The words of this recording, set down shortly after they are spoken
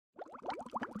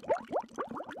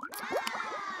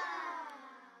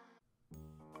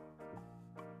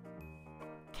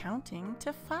counting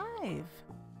to 5.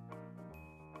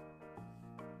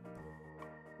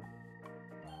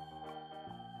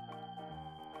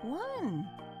 One.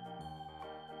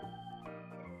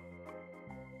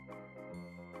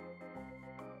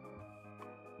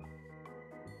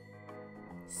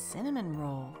 Cinnamon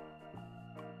roll.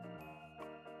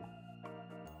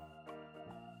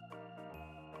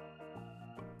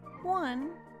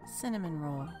 One cinnamon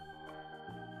roll.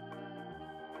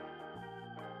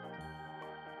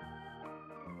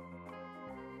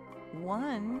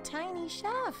 One tiny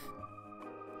chef,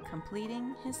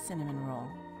 completing his cinnamon roll.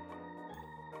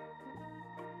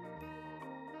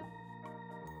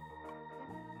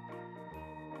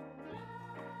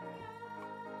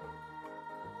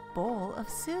 Bowl of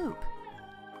soup.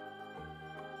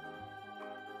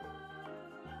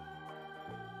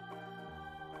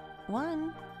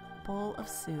 One bowl of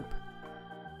soup.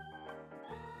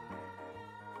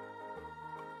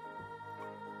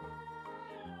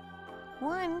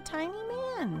 One tiny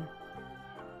man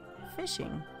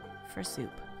fishing for soup.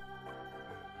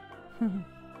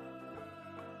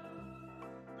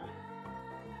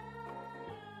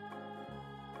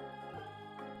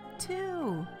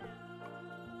 Two.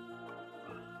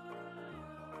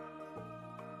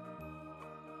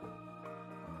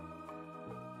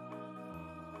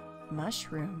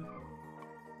 Mushroom.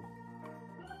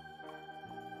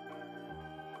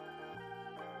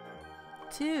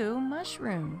 Two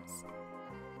mushrooms.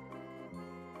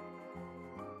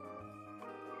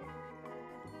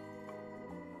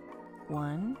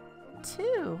 One,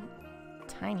 two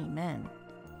tiny men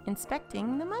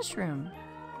inspecting the mushroom.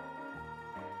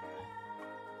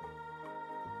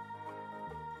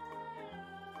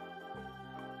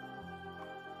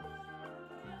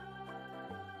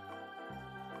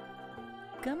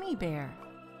 Gummy bear.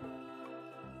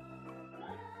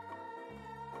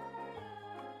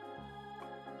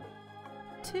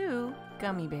 Two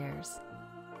gummy bears.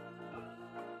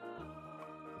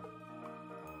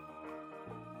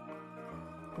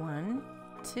 One,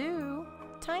 two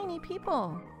tiny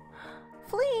people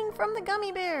fleeing from the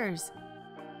gummy bears.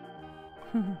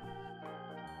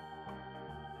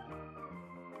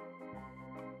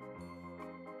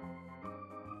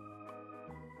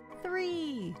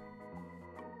 Three.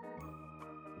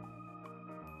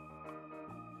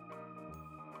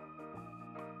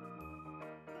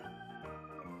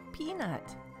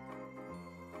 Peanut.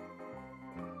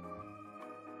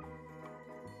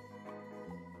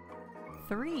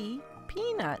 Three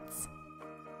peanuts.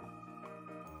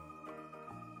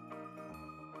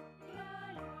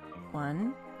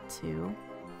 One, two,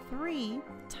 three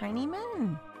tiny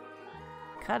men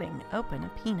cutting open a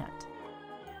peanut.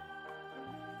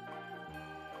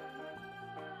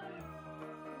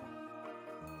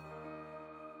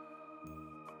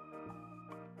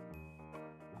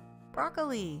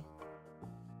 Broccoli.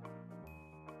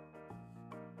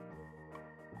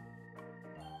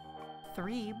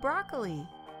 Three broccoli.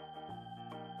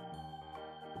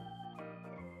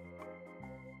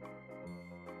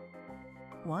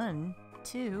 One,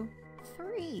 two,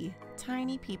 three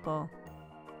tiny people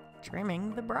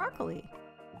trimming the broccoli.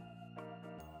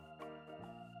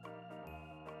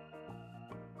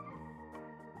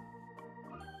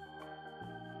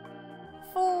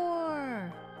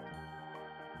 Four.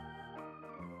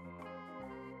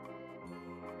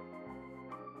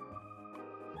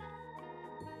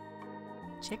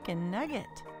 Chicken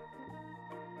nugget.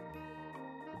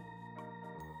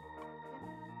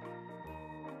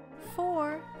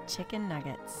 Four chicken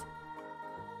nuggets.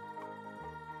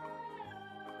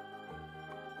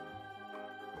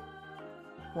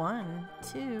 One,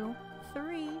 two,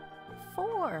 three,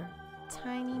 four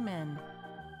tiny men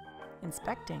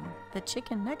inspecting the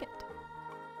chicken nugget.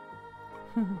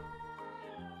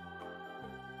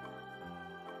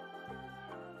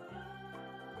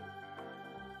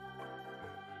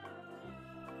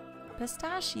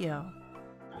 Pistachio.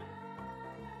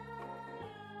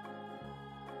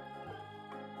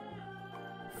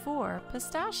 Four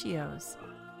pistachios.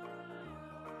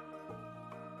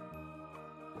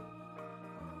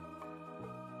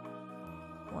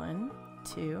 One,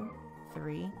 two,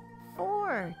 three,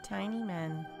 four tiny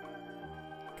men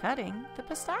cutting the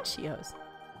pistachios.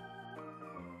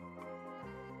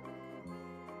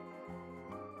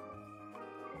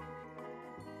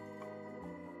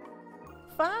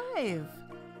 Five.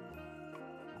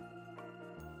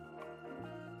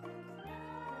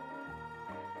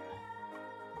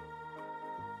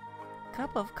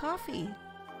 Cup of coffee.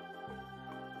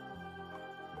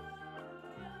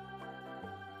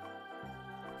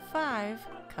 Five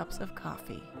cups of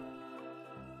coffee.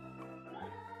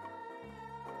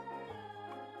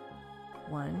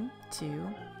 1, 2,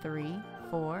 3,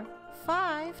 4,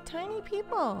 5 tiny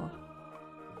people.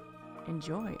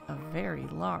 Enjoy a very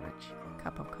large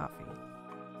cup of coffee.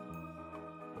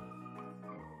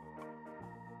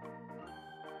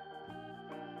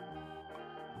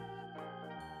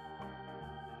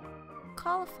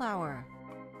 Cauliflower.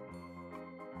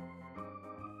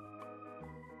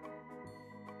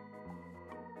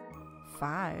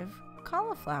 Five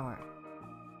cauliflower.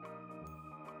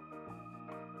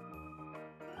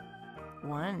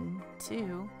 1,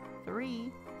 2,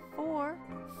 3, 4,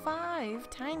 5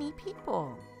 tiny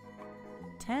people.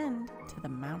 Tend to the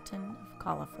mountain of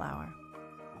cauliflower.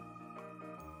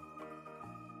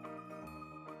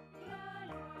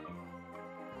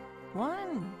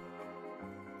 One,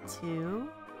 2,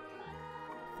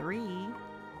 3,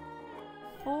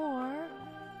 4,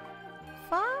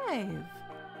 5.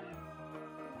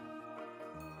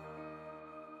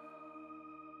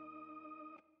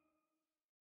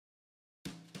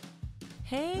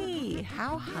 Hey,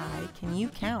 how high can you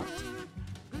count?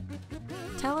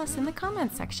 Tell us in the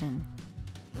comments section.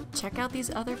 Check out these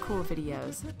other cool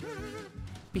videos.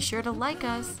 Be sure to like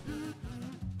us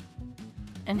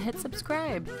and hit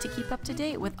subscribe to keep up to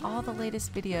date with all the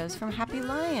latest videos from Happy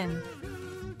Lion.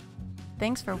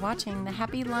 Thanks for watching the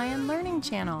Happy Lion Learning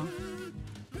Channel.